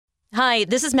Hi,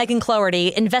 this is Megan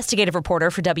Cloherty, investigative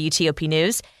reporter for WTOP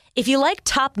News. If you like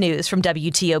top news from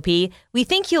WTOP, we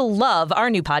think you'll love our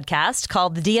new podcast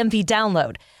called The DMV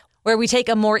Download, where we take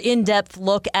a more in-depth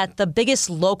look at the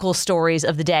biggest local stories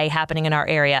of the day happening in our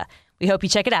area. We hope you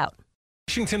check it out.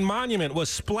 Washington Monument was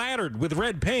splattered with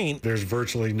red paint. There's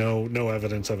virtually no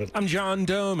evidence of it. I'm John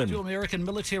Doman. 2 American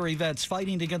military vets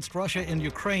fighting against Russia in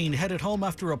Ukraine headed home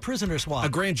after a prisoner swap. A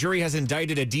grand jury has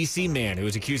indicted a D.C. man who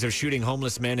is accused of shooting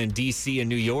homeless men in D.C. and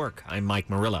New York. I'm Mike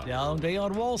Murillo. Down day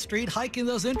on Wall Street, hiking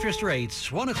those interest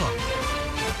rates. 1 o'clock.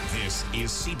 This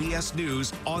is CBS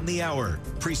News on the Hour,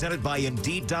 presented by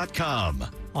Indeed.com.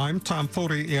 I'm Tom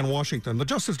Foti in Washington. The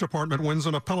Justice Department wins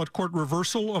an appellate court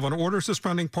reversal of an order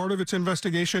suspending part of its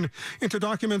investigation into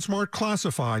documents marked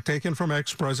classified taken from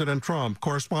ex-President Trump.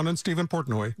 Correspondent Stephen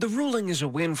Portnoy. The ruling is a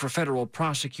win for federal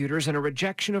prosecutors and a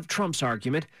rejection of Trump's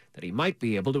argument that he might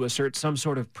be able to assert some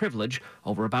sort of privilege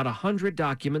over about 100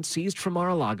 documents seized from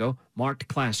Mar-a-Lago marked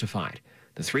classified.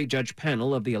 The 3-judge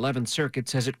panel of the 11th Circuit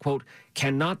says it, quote,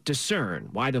 cannot discern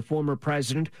why the former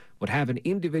president would have an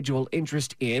individual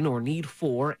interest in or need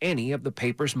for any of the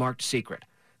papers marked secret.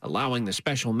 Allowing the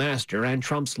special master and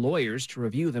Trump's lawyers to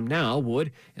review them now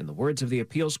would, in the words of the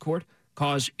appeals court,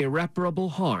 cause irreparable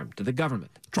harm to the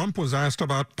government. Trump was asked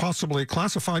about possibly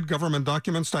classified government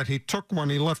documents that he took when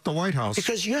he left the White House.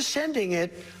 Because you're sending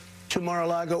it to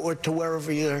Mar-a-Lago or to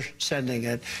wherever you're sending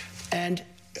it, and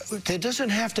there doesn't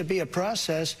have to be a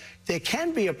process. There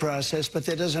can be a process, but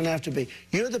there doesn't have to be.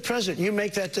 You're the president. You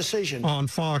make that decision. On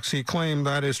Fox, he claimed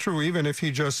that is true even if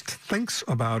he just thinks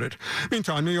about it.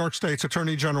 Meantime, New York State's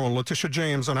Attorney General Letitia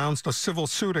James announced a civil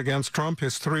suit against Trump,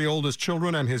 his 3 oldest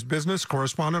children, and his business.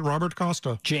 Correspondent Robert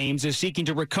Costa. James is seeking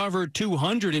to recover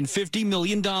 $250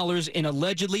 million in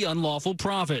allegedly unlawful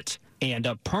profits and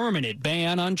a permanent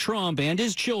ban on Trump and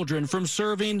his children from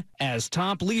serving as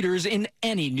top leaders in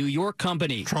any New York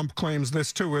company. Trump claims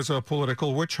this, too, is a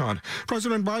political witch hunt.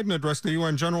 President Biden addressed the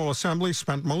UN General Assembly,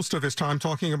 spent most of his time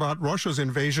talking about Russia's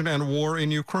invasion and war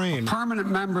in Ukraine. A permanent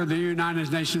member of the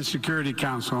United Nations Security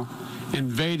Council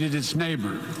invaded its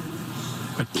neighbor,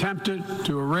 attempted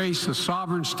to erase a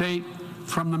sovereign state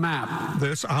from the map.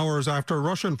 This hours after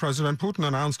Russian President Putin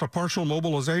announced a partial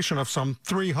mobilization of some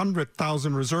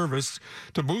 300,000 reservists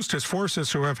to boost his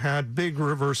forces, who have had big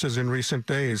reverses in recent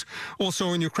days.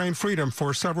 Also in Ukraine, freedom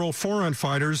for several foreign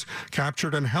fighters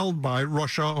captured and held by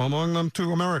Russia, among them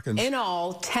 2 Americans. In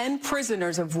all, 10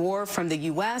 prisoners of war from the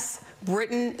U.S.,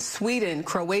 Britain, Sweden,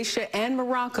 Croatia, and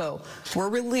Morocco were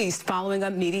released following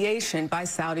a mediation by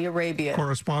Saudi Arabia.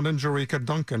 Correspondent Jerika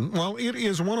Duncan. Well, it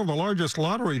is one of the largest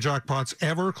lottery jackpots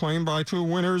ever claimed by 2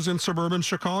 winners in suburban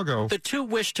Chicago. The 2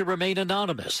 wish to remain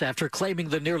anonymous after claiming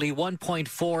the nearly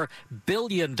 $1.4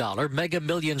 billion Mega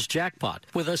Millions jackpot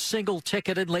with a single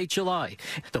ticket in late July.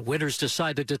 The winners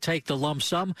decided to take the lump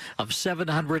sum of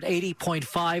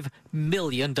 $780.5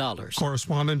 million.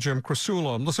 Correspondent Jim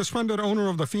Krasula. The suspended owner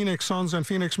of the Phoenix Suns and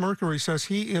Phoenix Mercury says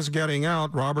he is getting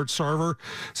out. Robert Sarver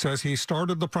says he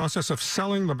started the process of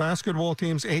selling the basketball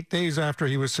teams 8 days after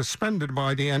he was suspended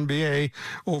by the NBA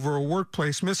over a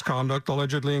workplace misconduct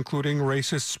allegedly including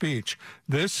racist speech.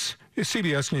 This is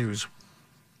CBS News.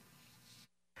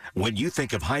 When you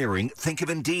think of hiring, think of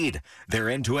Indeed. Their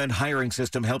end-to-end hiring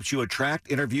system helps you attract,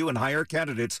 interview, and hire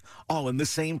candidates all in the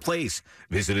same place.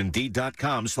 Visit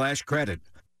Indeed.com/credit.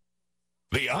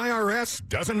 The IRS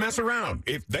doesn't mess around.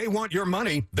 If they want your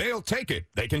money, they'll take it.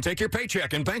 They can take your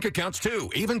paycheck and bank accounts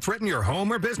too, even threaten your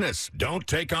home or business. Don't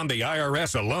take on the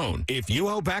IRS alone. If you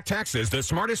owe back taxes, the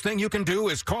smartest thing you can do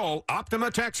is call Optima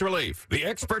Tax Relief. The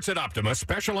experts at Optima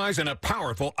specialize in a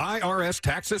powerful IRS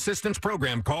tax assistance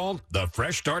program called the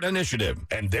Fresh Start Initiative.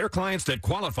 And their clients that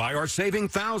qualify are saving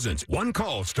thousands. One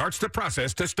call starts the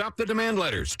process to stop the demand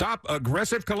letters, stop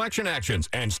aggressive collection actions,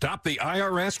 and stop the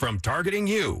IRS from targeting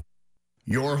you.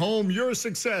 Your home, your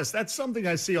success. That's something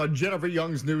I see on Jennifer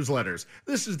Young's newsletters.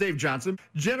 This is Dave Johnson.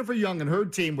 Jennifer Young and her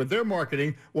team with their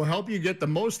marketing will help you get the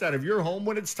most out of your home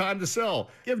when it's time to sell.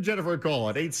 Give Jennifer a call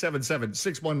at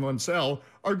 877-611-SELL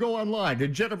or go online to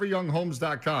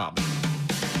jenniferyounghomes.com.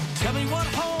 Tell me what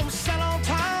homes sell on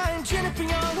time, Jennifer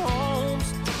Young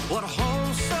Homes. What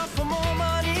homes sell for more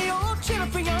money, oh,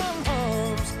 Jennifer Young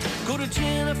Homes. Go to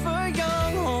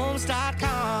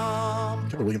jenniferyounghomes.com.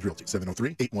 Keller Williams Realty,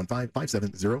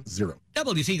 703-815-5700.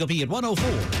 WTOP at 104.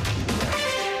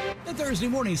 And Thursday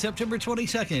morning, September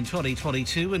 22nd,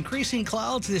 2022. Increasing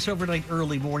clouds this overnight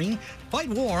early morning. Quite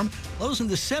warm. Lows in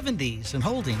the 70s and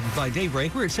holding by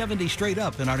daybreak. We're at 70 straight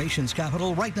up in our nation's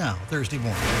capital right now, Thursday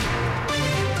morning.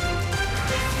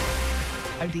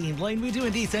 I'm Dean Lane. We do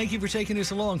indeed thank you for taking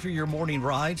us along for your morning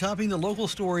ride, topping the local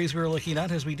stories we're looking at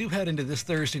as we do head into this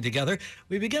Thursday together.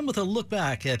 We begin with a look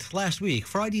back at last week.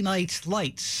 Friday night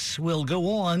lights will go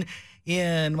on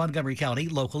in Montgomery County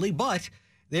locally, but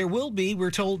there will be,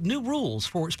 we're told, new rules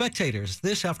for spectators.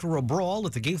 This after a brawl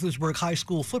at the Gaithersburg High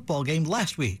School football game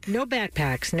last week. No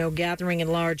backpacks, no gathering in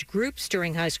large groups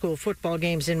during high school football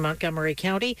games in Montgomery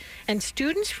County, and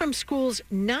students from schools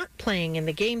not playing in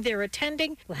the game they're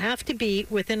attending will have to be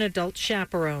with an adult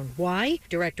chaperone. Why?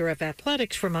 Director of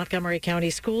Athletics for Montgomery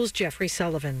County Schools, Jeffrey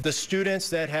Sullivan. The students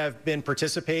that have been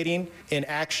participating in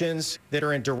actions that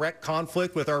are in direct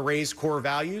conflict with our RAISE core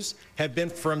values have been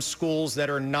from schools that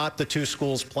are not the two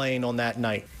schools playing on that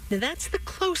night. Now, that's the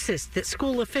closest that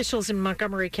school officials in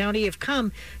Montgomery County have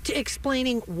come to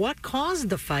explaining what caused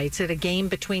the fights at a game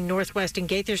between Northwest and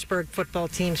Gaithersburg football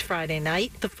teams Friday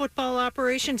night. The football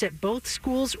operations at both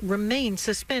schools remain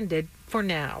suspended for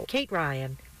now. Kate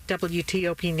Ryan,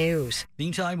 WTOP News.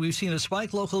 Meantime, we've seen a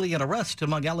spike locally in arrest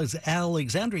among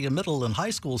Alexandria middle and high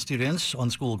school students on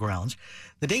school grounds.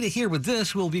 The data here with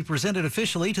this will be presented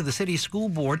officially to the city school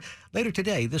board later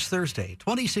today, this Thursday.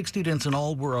 26 students in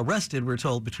all were arrested, we're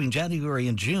told, between January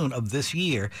and June of this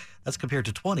year. That's compared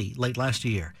to 20 late last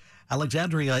year.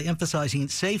 Alexandria emphasizing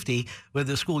safety when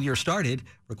the school year started,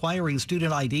 requiring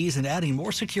student IDs and adding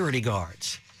more security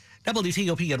guards.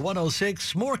 WTOP at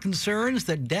 106. More concerns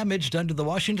that damage done to the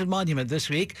Washington Monument this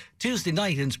week, Tuesday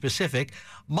night in specific,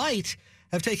 might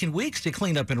have taken weeks to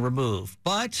clean up and remove.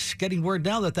 But getting word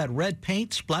now that red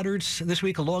paint splattered this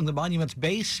week along the monument's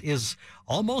base is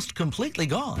almost completely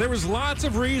gone. There was lots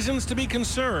of reasons to be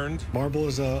concerned. Marble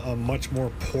is a much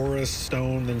more porous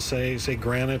stone than, say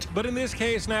granite. But in this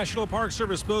case, National Park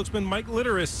Service spokesman Mike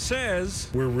Litteris says,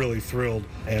 we're really thrilled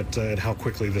at how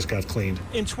quickly this got cleaned.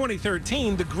 In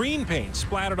 2013, the green paint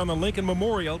splattered on the Lincoln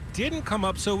Memorial didn't come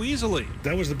up so easily.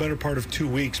 That was the better part of 2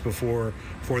 weeks before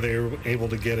they were able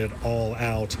to get it all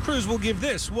out. Crews will give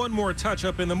this one more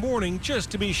touch-up in the morning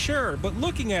just to be sure, but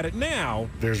looking at it now,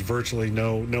 there's virtually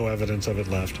no evidence of it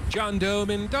left. John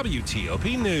Doman,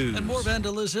 WTOP News. And more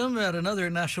vandalism at another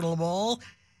national mall.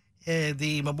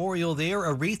 The memorial there,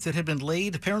 a wreath that had been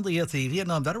laid apparently at the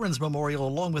Vietnam Veterans Memorial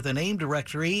along with a name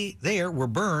directory there were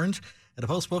burned. At a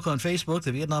post book on Facebook,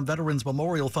 the Vietnam Veterans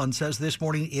Memorial Fund says this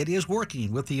morning it is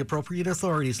working with the appropriate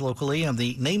authorities locally, and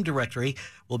the name directory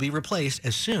will be replaced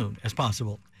as soon as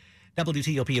possible.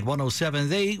 WTOP at 107.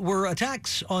 They were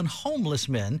attacks on homeless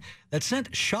men that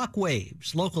sent shock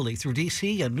waves locally through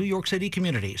D.C. and New York City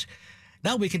communities.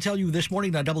 Now we can tell you this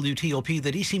morning on WTOP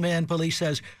the D.C. man police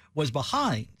says was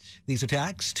behind these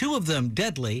attacks, 2 of them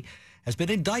deadly, has been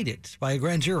indicted by a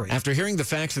grand jury. After hearing the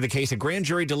facts of the case, a grand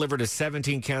jury delivered a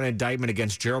 17-count indictment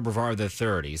against Gerald Brevard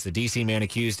III. He's the D.C. man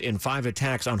accused in 5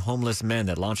 attacks on homeless men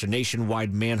that launched a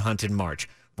nationwide manhunt in March.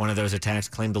 One of those attacks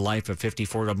claimed the life of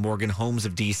 54-year-old Morgan Holmes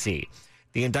of D.C.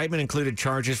 The indictment included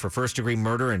charges for first-degree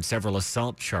murder and several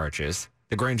assault charges.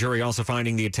 The grand jury also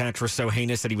finding the attacks were so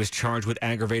heinous that he was charged with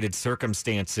aggravated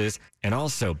circumstances and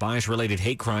also bias-related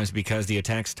hate crimes because the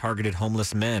attacks targeted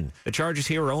homeless men. The charges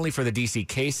here are only for the D.C.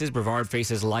 cases. Brevard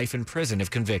faces life in prison if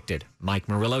convicted. Mike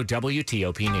Murillo,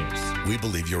 WTOP News. We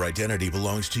believe your identity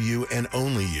belongs to you and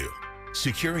only you.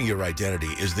 Securing your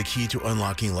identity is the key to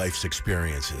unlocking life's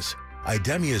experiences.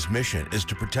 IDEMIA's mission is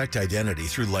to protect identity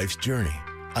through life's journey.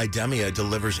 IDEMIA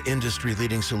delivers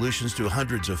industry-leading solutions to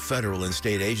hundreds of federal and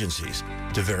state agencies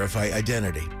to verify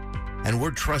identity. And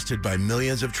we're trusted by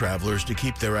millions of travelers to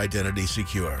keep their identity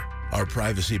secure. Our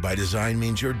privacy by design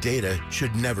means your data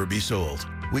should never be sold.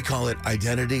 We call it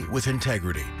Identity with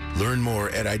Integrity. Learn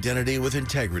more at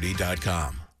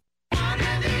identitywithintegrity.com.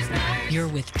 You're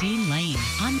with Dean Lane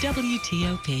on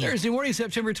WTOP. Thursday morning,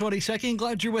 September 22nd.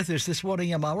 Glad you're with us this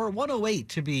morning, hour 108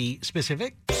 to be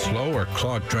specific. Slow or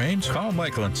clogged drains? Call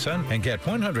Michael & Son and get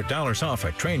 $100 off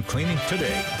at drain cleaning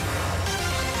today.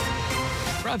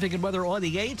 Traffic and weather on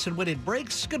the 8s and when it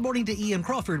breaks. Good morning to Ian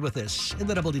Crawford with us in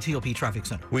the WTOP Traffic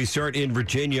Center. We start in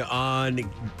Virginia on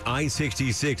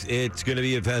I-66. It's going to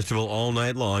be a festival all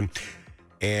night long.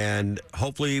 And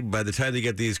hopefully by the time they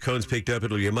get these cones picked up,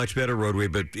 it'll be a much better roadway.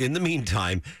 But in the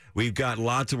meantime, we've got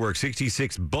lots of work.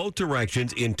 66 both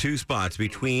directions in 2 spots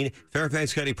between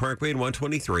Fairfax County Parkway and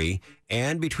 123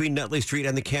 and between Nutley Street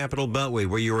and the Capitol Beltway,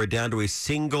 where you are down to a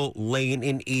single lane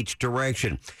in each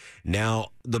direction. Now,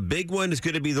 the big one is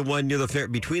going to be the one near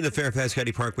between the Fairfax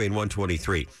County Parkway and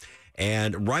 123.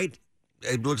 And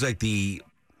it looks like the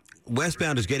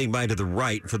westbound is getting by to the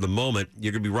right for the moment.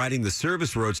 You're going to be riding the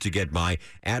service roads to get by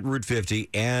at Route 50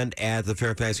 and at the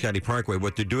Fairfax County Parkway.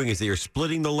 What they're doing is they are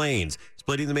splitting the lanes,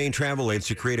 splitting the main travel lanes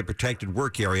to create a protected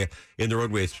work area in the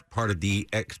roadway as part of the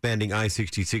expanding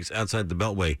I-66 outside the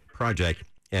Beltway project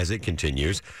as it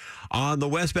continues. On the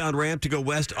westbound ramp to go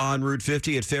west on Route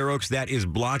 50 at Fair Oaks, that is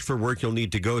blocked for work. You'll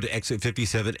need to go to exit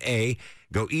 57A,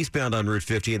 go eastbound on Route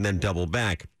 50, and then double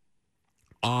back.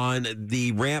 On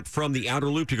the ramp from the outer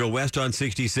loop to go west on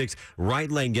 66, right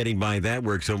lane getting by that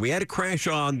work zone. We had a crash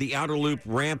on the outer loop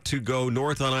ramp to go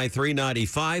north on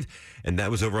I-395, and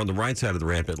that was over on the right side of the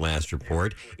ramp at last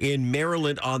report. In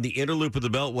Maryland, on the inner loop of the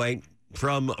Beltway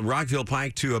from Rockville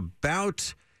Pike to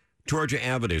about Georgia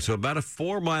Avenue, so about a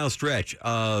 4-mile stretch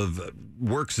of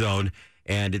work zone,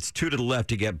 and it's 2 to the left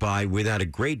to get by without a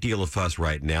great deal of fuss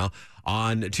right now.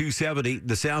 On 270,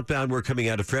 the southbound, we're coming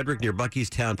out of Frederick near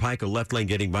Buckystown Pike, a left lane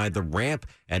getting by. The ramp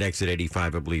at exit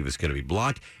 85, I believe, is going to be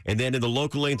blocked. And then in the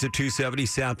local lanes at 270,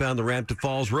 southbound, the ramp to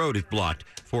Falls Road is blocked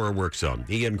for a work zone.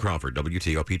 Ian Crawford,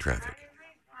 WTOP Traffic.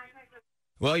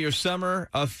 Well, your summer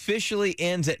officially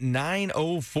ends at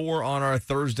 9:04 on our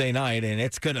Thursday night, and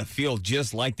it's going to feel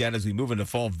just like that as we move into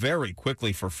fall very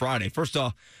quickly for Friday. First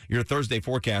off, your Thursday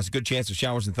forecast, good chance of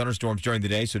showers and thunderstorms during the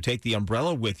day, so take the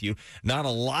umbrella with you. Not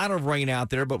a lot of rain out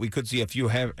there, but we could see a few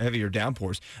heavier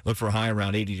downpours. Look for a high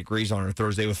around 80 degrees on our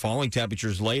Thursday with falling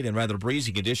temperatures late and rather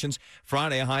breezy conditions.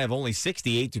 Friday, a high of only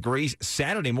 68 degrees.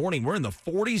 Saturday morning, we're in the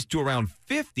 40s to around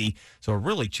 50, so a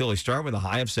really chilly start with a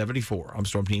high of 74. I'm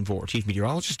Storm Team 4, Chief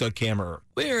Meteorologist Doug Kammerer.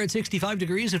 We're at 65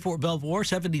 degrees at Fort Belvoir,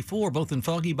 74 both in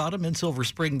Foggy Bottom and Silver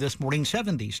Spring this morning,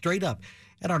 70 straight up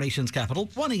at our nation's capital.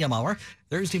 1 a.m. hour,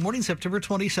 Thursday morning, September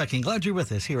 22nd. Glad you're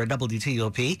with us here at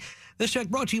WTOP. This check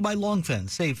brought to you by Long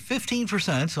Fence. Save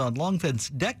 15% on Long Fence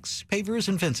decks, pavers,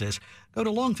 and fences. Go to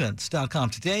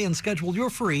longfence.com today and schedule your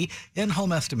free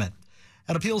in-home estimate.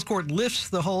 An appeals court lifts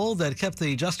the hold that kept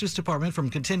the Justice Department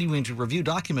from continuing to review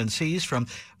documents seized from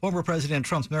former President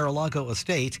Trump's Mar-a-Lago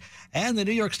estate. And the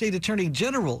New York State Attorney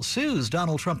General sues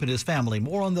Donald Trump and his family.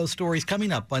 More on those stories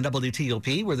coming up on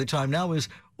WTOP, where the time now is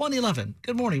 1:11.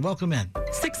 Good morning. Welcome in.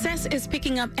 Success is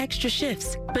picking up extra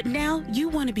shifts, but now you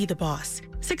want to be the boss.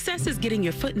 Success is getting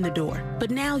your foot in the door,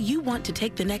 but now you want to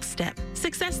take the next step.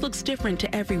 Success looks different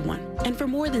to everyone, and for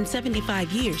more than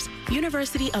 75 years,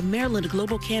 University of Maryland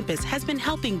Global Campus has been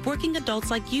helping working adults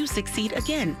like you succeed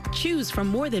again. Choose from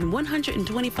more than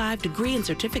 125 degree and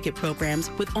certificate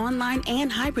programs with online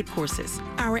and hybrid courses.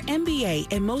 Our MBA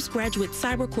and most graduate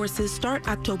cyber courses start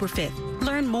October 5th.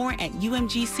 Learn more at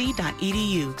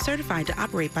umgc.edu, certified to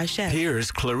operate by Chef.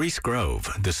 Here's Clarice Grove,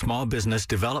 the Small Business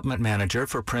Development Manager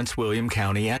for Prince William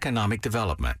County Economic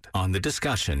Development, on the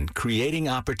discussion Creating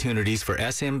Opportunities for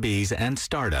SMBs and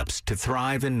Startups to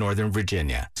Thrive in Northern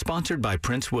Virginia, sponsored by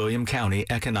Prince William County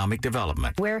Economic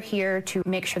Development. We're here to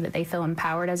make sure that they feel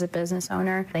empowered as a business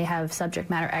owner. They have subject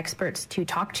matter experts to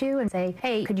talk to and say,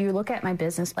 hey, could you look at my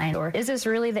business plan? Or is this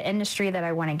really the industry that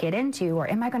I want to get into? Or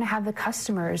am I going to have the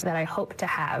customers that I hope to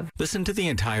have? Listen to the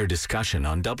entire discussion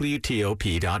on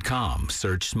WTOP.com.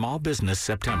 Search Small Business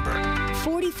September.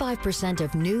 45%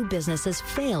 of new businesses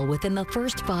fail within the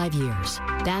first 5 years.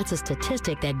 That's a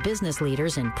statistic that business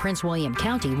leaders in Prince William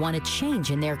County want to change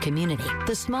in their community.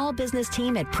 The small business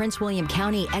team at Prince William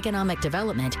County Economic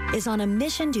Development is on a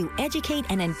mission to educate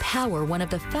and empower one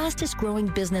of the fastest growing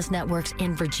business networks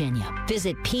in Virginia.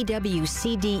 Visit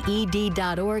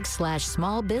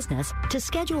pwcded.org/smallbusiness to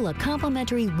schedule a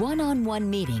complimentary one-on-one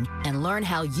meeting and learn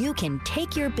how you can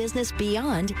take your business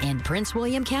beyond in Prince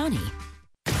William County.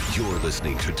 You're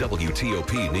listening to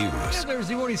WTOP News.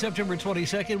 Thursday morning, September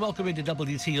 22nd. Welcome into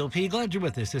WTOP. Glad you're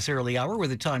with us this early hour, where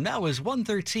the time now is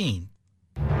 1:13.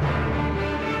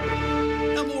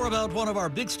 Now more about one of our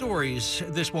big stories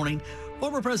this morning.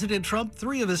 Former President Trump,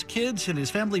 3 of his kids and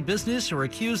his family business are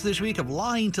accused this week of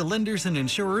lying to lenders and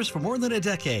insurers for more than a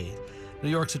decade. New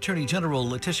York's Attorney General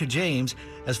Letitia James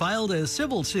has filed a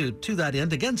civil suit to that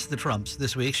end against the Trumps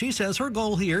this week. She says her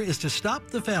goal here is to stop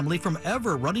the family from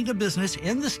ever running a business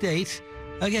in the state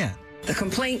again. The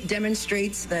complaint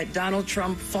demonstrates that Donald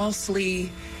Trump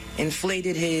falsely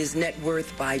inflated his net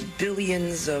worth by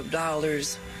billions of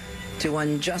dollars to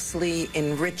unjustly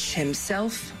enrich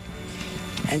himself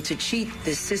and to cheat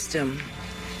the system,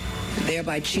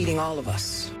 thereby cheating all of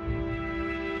us.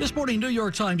 This morning, New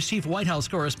York Times chief White House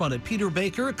correspondent Peter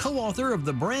Baker, co-author of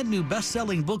the brand new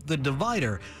best-selling book, The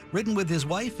Divider, written with his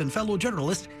wife and fellow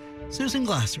journalist, Susan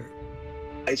Glasser.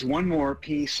 It's one more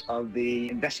piece of the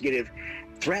investigative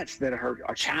threats that are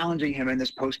challenging him in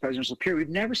this post-presidential period.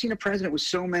 We've never seen a president with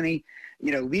so many,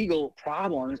 legal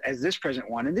problems as this president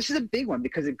one. And this is a big one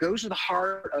because it goes to the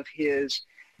heart of his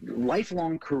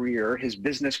lifelong career, his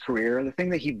business career, the thing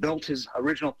that he built his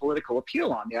original political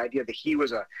appeal on, the idea that he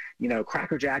was a,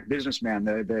 crackerjack businessman,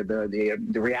 the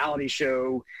reality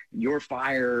show, You're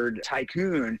Fired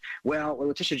tycoon. Well, what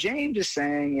Letitia James is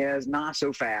saying is not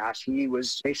so fast. He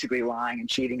was basically lying and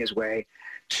cheating his way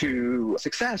to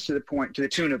success to the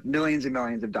tune of millions and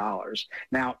millions of dollars.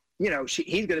 Now,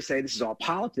 he's going to say this is all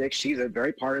politics. She's a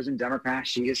very partisan Democrat.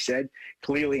 She has said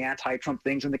clearly anti-Trump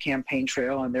things on the campaign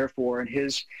trail, and therefore, in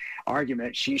his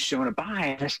argument, she's shown a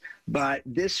bias. But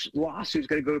this lawsuit is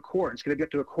going to go to court. It's going to get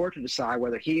to a court to decide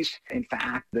whether he's, in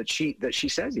fact, that she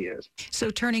says he is. So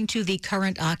turning to the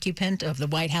current occupant of the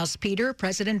White House, Peter,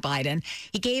 President Biden,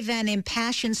 he gave an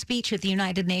impassioned speech at the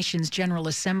United Nations General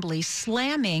Assembly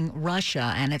slamming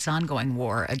Russia and its ongoing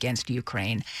war against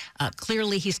Ukraine.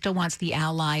 Clearly, he still wants the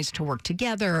allies to work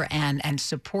together and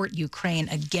support Ukraine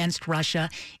against Russia.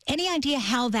 Any idea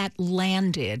how that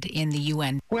landed in the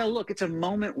UN? Well, look, it's a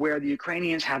moment where the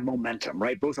Ukrainians have momentum,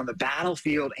 right? Both on the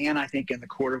battlefield and I think in the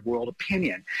court of world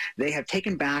opinion. They have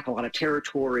taken back a lot of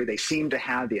territory. They seem to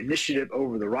have the initiative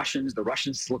over the Russians. The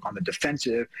Russians look on the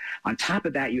defensive. On top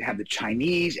of that, you have the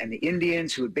Chinese and the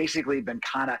Indians who have basically been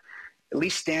kind of at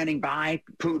least standing by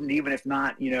Putin, even if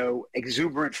not,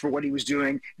 exuberant for what he was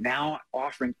doing, now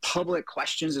offering public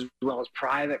questions as well as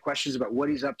private questions about what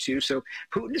he's up to. So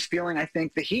Putin is feeling, I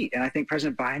think, the heat. And I think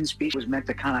President Biden's speech was meant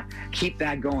to kind of keep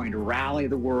that going, to rally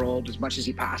the world as much as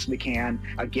he possibly can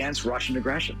against Russian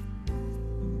aggression.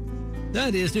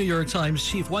 That is New York Times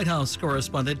Chief White House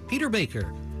correspondent Peter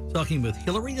Baker talking with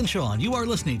Hillary and Sean. You are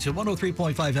listening to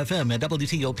 103.5 FM at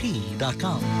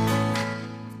WTOP.com.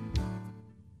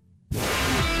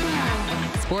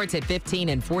 Sports at 15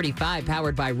 and 45,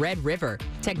 powered by Red River.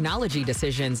 Technology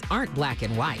decisions aren't black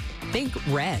and white. Think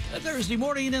red. Thursday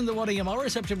morning in the 1 a.m. hour,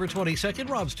 September 22nd.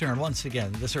 Rob's turn once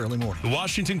again this early morning. The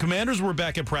Washington Commanders were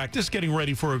back at practice, getting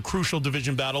ready for a crucial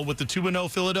division battle with the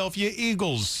 2-0 Philadelphia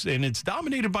Eagles. And it's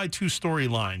dominated by two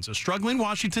storylines. A struggling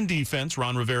Washington defense.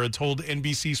 Ron Rivera told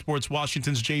NBC Sports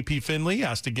Washington's J.P. Finley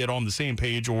has to get on the same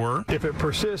page, or if it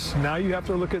persists, now you have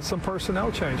to look at some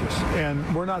personnel changes.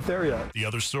 And we're not there yet. The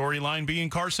other storyline being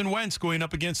Carson Wentz going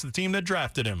up against the team that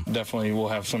drafted him. Definitely we'll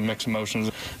have some mixed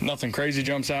emotions. Nothing crazy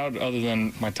jumps out other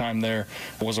than my time there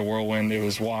was a whirlwind. It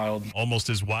was wild. Almost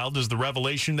as wild as the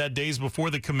revelation that days before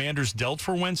the Commanders dealt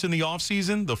for Wentz in the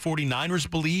offseason, the 49ers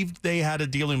believed they had a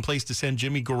deal in place to send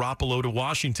Jimmy Garoppolo to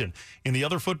Washington. In the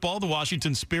other football, the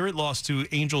Washington Spirit lost to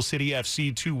Angel City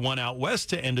FC 2-1 out west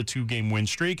to end a 2-game win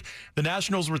streak. The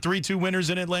Nationals were 3-2 winners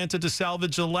in Atlanta to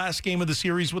salvage the last game of the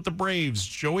series with the Braves.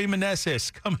 Joey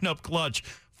Meneses coming up clutch.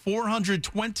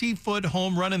 420-foot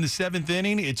home run in the 7th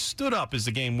inning. It stood up as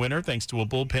the game winner thanks to a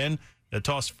bullpen that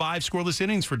tossed 5 scoreless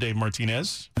innings for Dave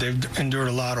Martinez. They've endured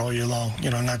a lot all year long,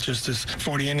 not just this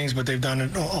 40 innings, but they've done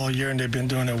it all year, and they've been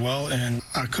doing it well. And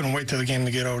I couldn't wait till the game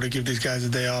to get over to give these guys a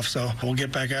day off, so we'll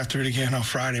get back after it again on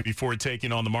Friday. Before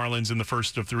taking on the Marlins in the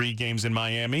first of 3 games in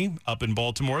Miami, up in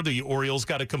Baltimore, the Orioles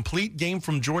got a complete game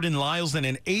from Jordan Lyles and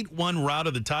an 8-1 rout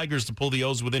of the Tigers to pull the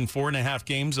O's within 4.5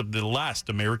 games of the last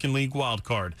American League wild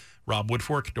card. Rob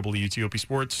Woodfork, WTOP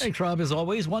Sports. Thanks, Rob, as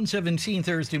always. 1:17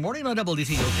 Thursday morning on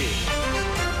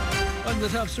WTOP. On the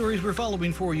top stories we're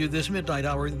following for you this midnight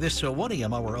hour, this 1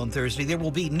 a.m. hour on Thursday, there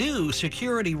will be new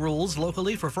security rules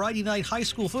locally for Friday night high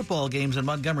school football games in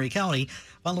Montgomery County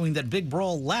following that big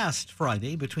brawl last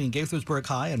Friday between Gaithersburg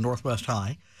High and Northwest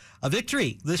High. A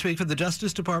victory this week for the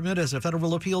Justice Department as a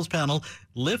federal appeals panel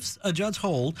lifts a judge's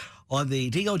hold on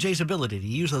the DOJ's ability to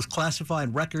use those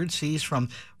classified records seized from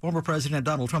former President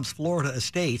Donald Trump's Florida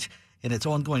estate in its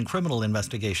ongoing criminal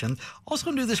investigation.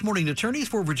 Also new this morning, attorneys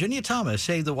for Virginia Thomas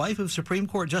say the wife of Supreme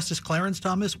Court Justice Clarence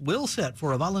Thomas will set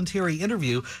for a voluntary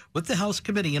interview with the House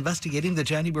committee investigating the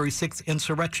January 6th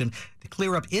insurrection to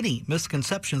clear up any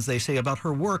misconceptions, they say, about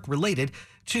her work related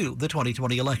to the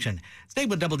 2020 election. Stay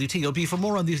with WTOP for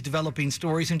more on these developing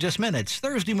stories in just minutes.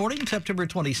 Thursday morning, September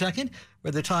 22nd,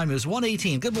 where the time is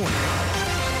 1:18. Good morning.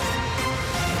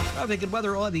 Traffic and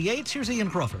weather on the 8th. Here's Ian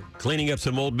Crawford. Cleaning up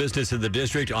some old business in the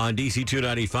district on DC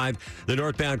 295. The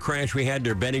northbound crash we had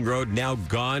near Benning Road now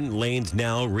gone. Lanes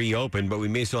now reopened, but we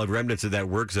may still have remnants of that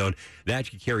work zone. That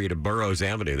should carry you to Burroughs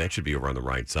Avenue. That should be over on the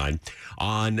right side.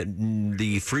 On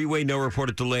the freeway, no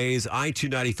reported delays.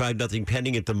 I-295, nothing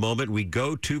pending at the moment. We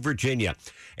go to Virginia.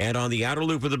 And on the outer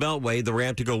loop of the Beltway, the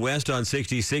ramp to go west on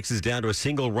 66 is down to a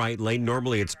single right lane.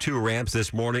 Normally it's 2 ramps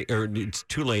this morning, or it's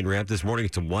 2-lane ramp. This morning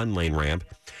it's a 1-lane ramp.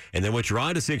 And then once you're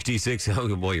on to 66,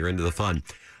 oh boy, you're into the fun.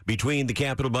 Between the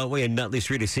Capitol Beltway and Nutley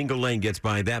Street, a single lane gets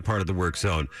by that part of the work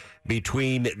zone.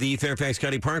 Between the Fairfax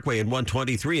County Parkway and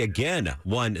 123, again,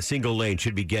 one single lane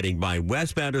should be getting by.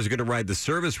 Westbounders are going to ride the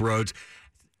service roads.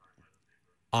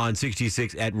 on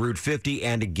 66 at Route 50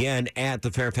 and again at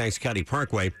the Fairfax County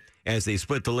Parkway as they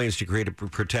split the lanes to create a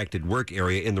protected work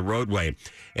area in the roadway.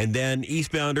 And then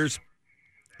eastbounders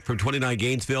from 29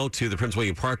 Gainesville to the Prince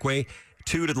William Parkway,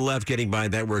 2 to the left getting by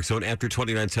that work zone. After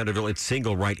 29 Centerville, it's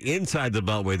single right inside the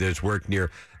Beltway. There's work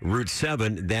near Route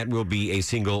 7. That will be a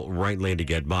single right lane to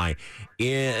get by.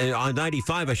 On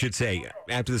 95, I should say,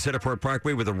 after the Centerport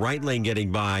Parkway with a right lane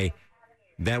getting by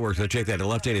that work zone. Check that. The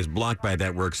left lane is blocked by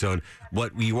that work zone.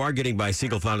 What you are getting by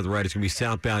single file to the right is going to be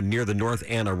southbound near the North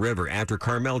Anna River. After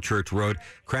Carmel Church Road,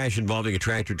 crash involving a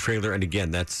tractor trailer. And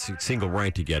again, that's single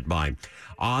right to get by.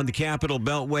 On the Capitol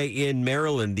Beltway in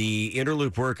Maryland, the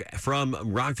interloop work from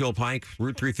Rockville Pike,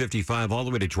 Route 355, all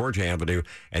the way to Georgia Avenue.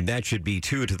 And that should be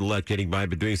 2 to the left getting by,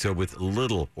 but doing so with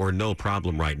little or no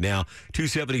problem right now.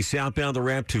 270 southbound, the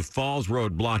ramp to Falls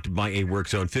Road blocked by a work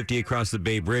zone. 50 across the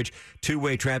Bay Bridge.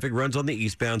 Two-way traffic runs on the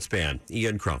eastbound span.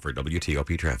 Ian Crawford,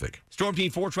 WTOP Traffic. Storm Team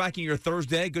 4 tracking your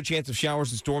Thursday. Good chance of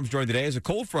showers and storms during the day as a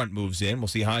cold front moves in. We'll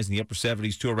see highs in the upper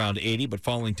 70s to around 80, but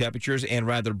falling temperatures and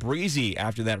rather breezy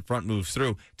after that front moves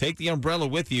through. Take the umbrella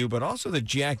with you, but also the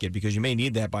jacket because you may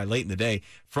need that by late in the day.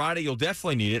 Friday, you'll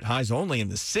definitely need it. Highs only in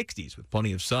the 60s with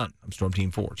plenty of sun. I'm Storm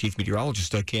Team 4 Chief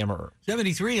Meteorologist Doug Kammerer.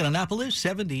 73 in Annapolis,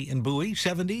 70 in Bowie,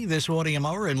 70 this morning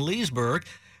in Leesburg.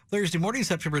 Thursday morning,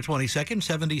 September 22nd,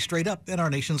 70 straight up in our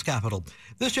nation's capital.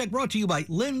 This check brought to you by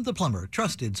Lynn the Plumber.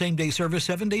 Trusted same-day service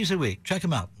 7 days a week. Check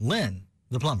him out. Lynn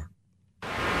the Plumber.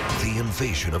 The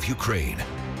invasion of Ukraine.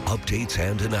 Updates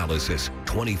and analysis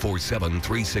 24/7,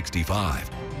 365.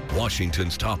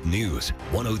 Washington's top news,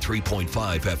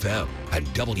 103.5 FM and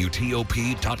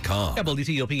WTOP.com.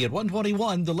 WTOP at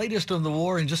 121, the latest on the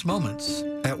war in just moments.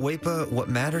 At WAEPA, what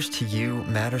matters to you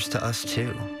matters to us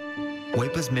too.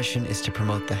 WAEPA's mission is to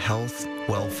promote the health,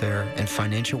 welfare, and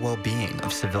financial well-being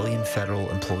of civilian federal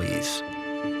employees.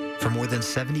 For more than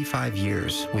 75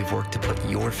 years, we've worked to put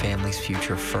your family's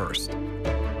future first.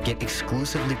 Get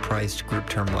exclusively priced group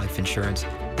term life insurance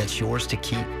that's yours to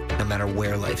keep no matter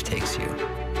where life takes you.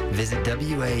 Visit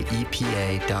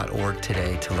WAEPA.org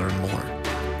today to learn more.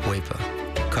 WAEPA.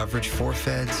 Coverage for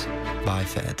feds, by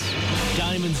feds.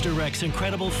 Diamonds Direct's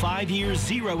incredible 5-year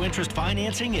zero-interest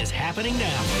financing is happening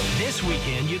now. This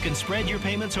weekend, you can spread your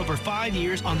payments over 5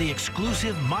 years on the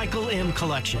exclusive Michael M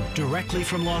collection, directly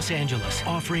from Los Angeles,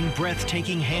 offering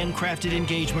breathtaking handcrafted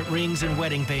engagement rings and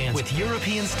wedding bands with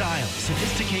European style,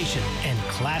 sophistication, and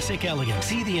classic elegance.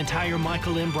 See the entire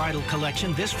Michael M bridal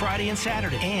collection this Friday and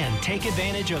Saturday, and take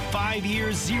advantage of 5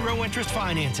 years zero-interest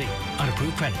financing on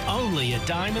approved credit only at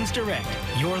Diamonds Direct.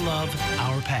 Your love,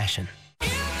 our passion.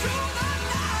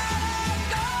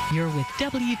 You're with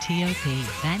WTOP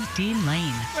and Dean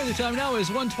Lane. Right, the time now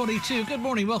is 1:22. Good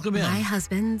morning. Welcome in. My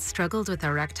husband struggled with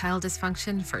erectile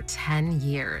dysfunction for 10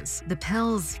 years. The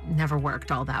pills never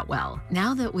worked all that well.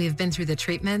 Now that we've been through the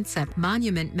treatments at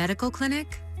Monument Medical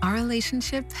Clinic, our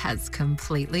relationship has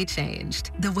completely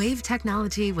changed. The Wave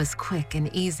technology was quick and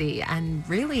easy and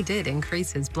really did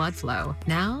increase his blood flow.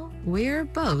 Now, we're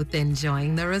both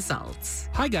enjoying the results.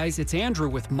 Hi guys, it's Andrew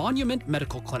with Monument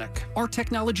Medical Clinic. Our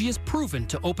technology is proven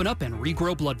to open up and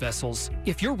regrow blood vessels.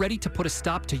 If you're ready to put a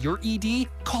stop to your ED,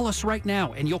 call us right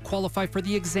now and you'll qualify for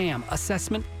the exam,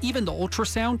 assessment, even the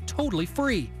ultrasound totally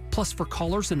free. Plus, for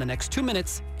callers in the next 2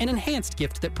 minutes, an enhanced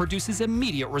gift that produces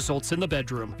immediate results in the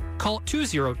bedroom. Call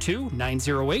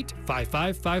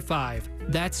 202-908-5555.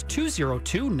 That's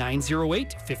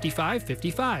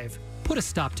 202-908-5555. Put a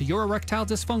stop to your erectile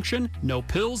dysfunction, no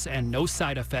pills, and no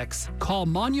side effects. Call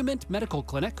Monument Medical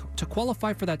Clinic to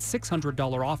qualify for that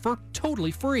 $600 offer,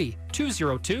 totally free.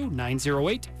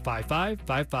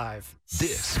 202-908-5555.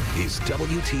 This is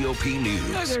WTOP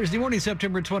News. Thursday morning,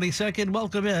 September 22nd.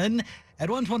 Welcome in at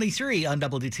 1:23 on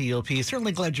WTOP.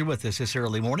 Certainly glad you're with us this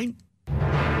early morning.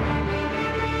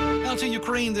 Now to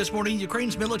Ukraine this morning.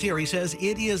 Ukraine's military says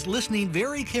it is listening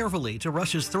very carefully to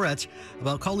Russia's threats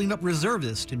about calling up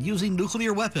reservists and using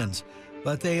nuclear weapons,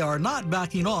 but they are not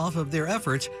backing off of their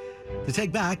efforts to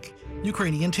take back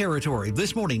Ukrainian territory.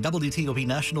 This morning, WTOP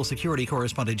national security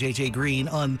correspondent J.J. Green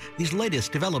on these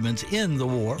latest developments in the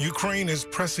war. Ukraine is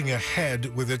pressing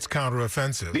ahead with its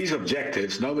counteroffensive. These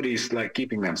objectives, nobody's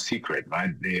keeping them secret,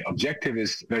 right? The objective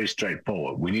is very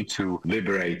straightforward. We need to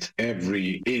liberate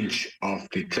every inch of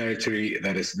the territory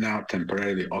that is now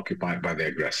temporarily occupied by the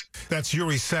aggressor. That's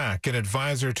Yuri Sak, an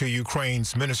advisor to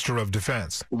Ukraine's Minister of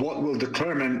Defense. What will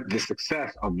determine the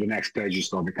success of the next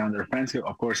stages of the counteroffensive,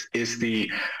 of course, is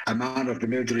the amount of the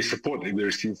military support that we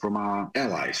receive from our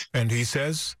allies. And he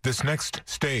says this next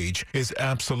stage is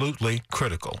absolutely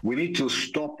critical. We need to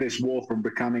stop this war from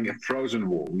becoming a frozen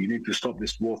war. We need to stop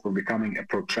this war from becoming a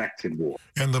protracted war.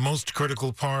 And the most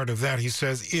critical part of that, he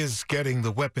says, is getting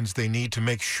the weapons they need to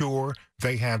make sure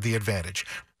they have the advantage.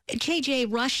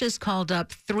 JJ, Russia's called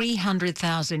up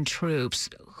 300,000 troops.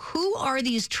 Who are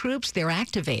these troops they're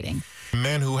activating?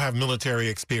 Men who have military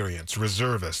experience,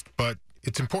 reservists. But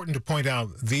it's important to point out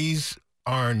these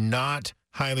are not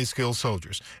highly skilled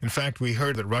soldiers. In fact, we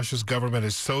heard that Russia's government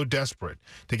is so desperate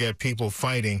to get people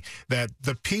fighting that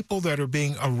the people that are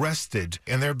being arrested,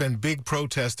 and there have been big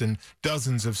protests in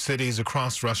dozens of cities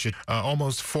across Russia,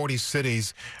 almost 40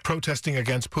 cities protesting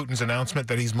against Putin's announcement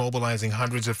that he's mobilizing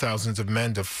hundreds of thousands of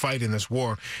men to fight in this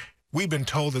war. We've been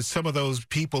told that some of those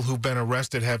people who've been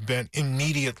arrested have been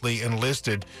immediately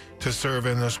enlisted to serve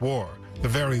in this war, the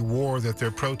very war that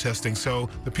they're protesting. So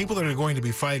the people that are going to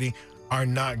be fighting are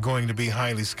not going to be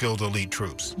highly skilled elite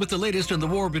troops. With the latest in the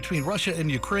war between Russia and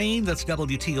Ukraine, that's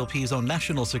WTOP's own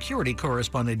national security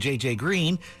correspondent, JJ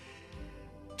Green,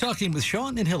 talking with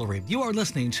Sean and Hillary. You are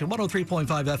listening to 103.5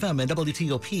 FM and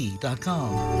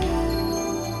WTOP.com.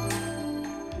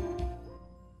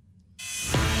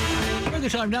 The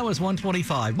time now is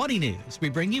 1:25. Money News. We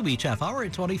bring you each half hour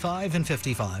at 25 and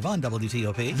 55 on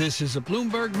WTOP. This is a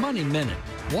Bloomberg Money Minute.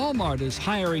 Walmart is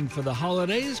hiring for the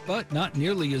holidays, but not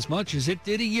nearly as much as it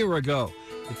did a year ago.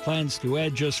 It plans to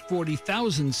add just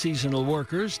 40,000 seasonal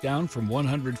workers, down from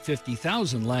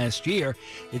 150,000 last year.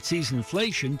 It sees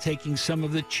inflation taking some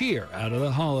of the cheer out of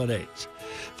the holidays.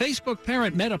 Facebook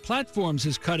parent Meta Platforms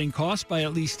is cutting costs by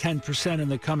at least 10% in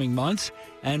the coming months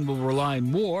and will rely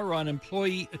more on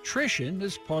employee attrition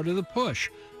as part of the push.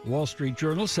 The Wall Street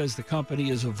Journal says the company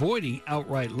is avoiding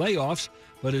outright layoffs,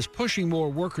 but is pushing more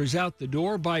workers out the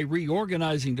door by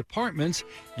reorganizing departments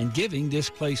and giving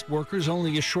displaced workers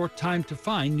only a short time to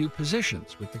find new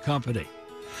positions with the company.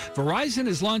 Verizon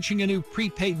is launching a new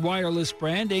prepaid wireless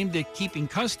brand aimed at keeping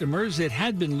customers it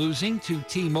had been losing to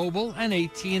T-Mobile and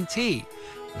AT&T.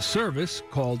 The service,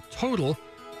 called Total,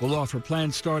 will offer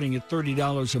plans starting at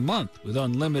 $30 a month with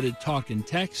unlimited talk and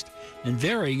text and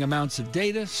varying amounts of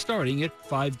data starting at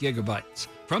 5 gigabytes.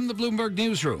 From the Bloomberg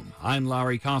Newsroom, I'm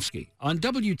Larry Kofsky on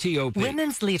WTOP.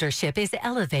 Women's leadership is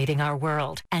elevating our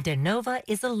world, and Inova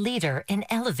is a leader in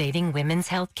elevating women's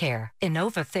health care.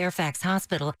 Inova Fairfax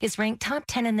Hospital is ranked top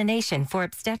 10 in the nation for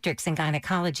obstetrics and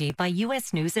gynecology by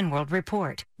U.S. News & World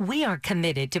Report. We are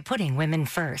committed to putting women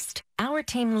first. Our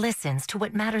team listens to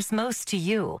what matters most to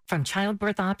you, from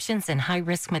childbirth options and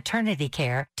high-risk maternity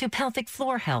care to pelvic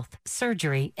floor health,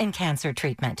 surgery, and cancer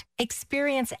treatment.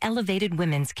 Experience elevated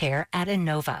women's care at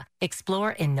Inova.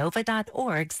 Explore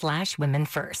Innova.org/women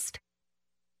first.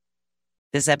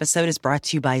 This episode is brought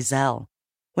to you by Zelle.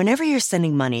 Whenever you're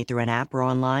sending money through an app or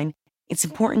online, it's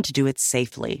important to do it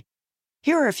safely.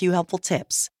 Here are a few helpful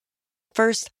tips.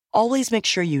 First, always make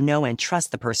sure you know and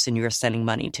trust the person you are sending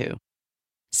money to.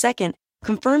 Second,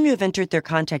 confirm you have entered their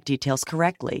contact details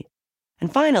correctly.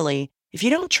 And finally, if you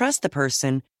don't trust the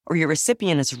person or your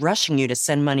recipient is rushing you to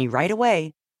send money right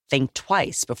away, think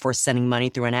twice before sending money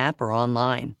through an app or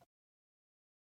online.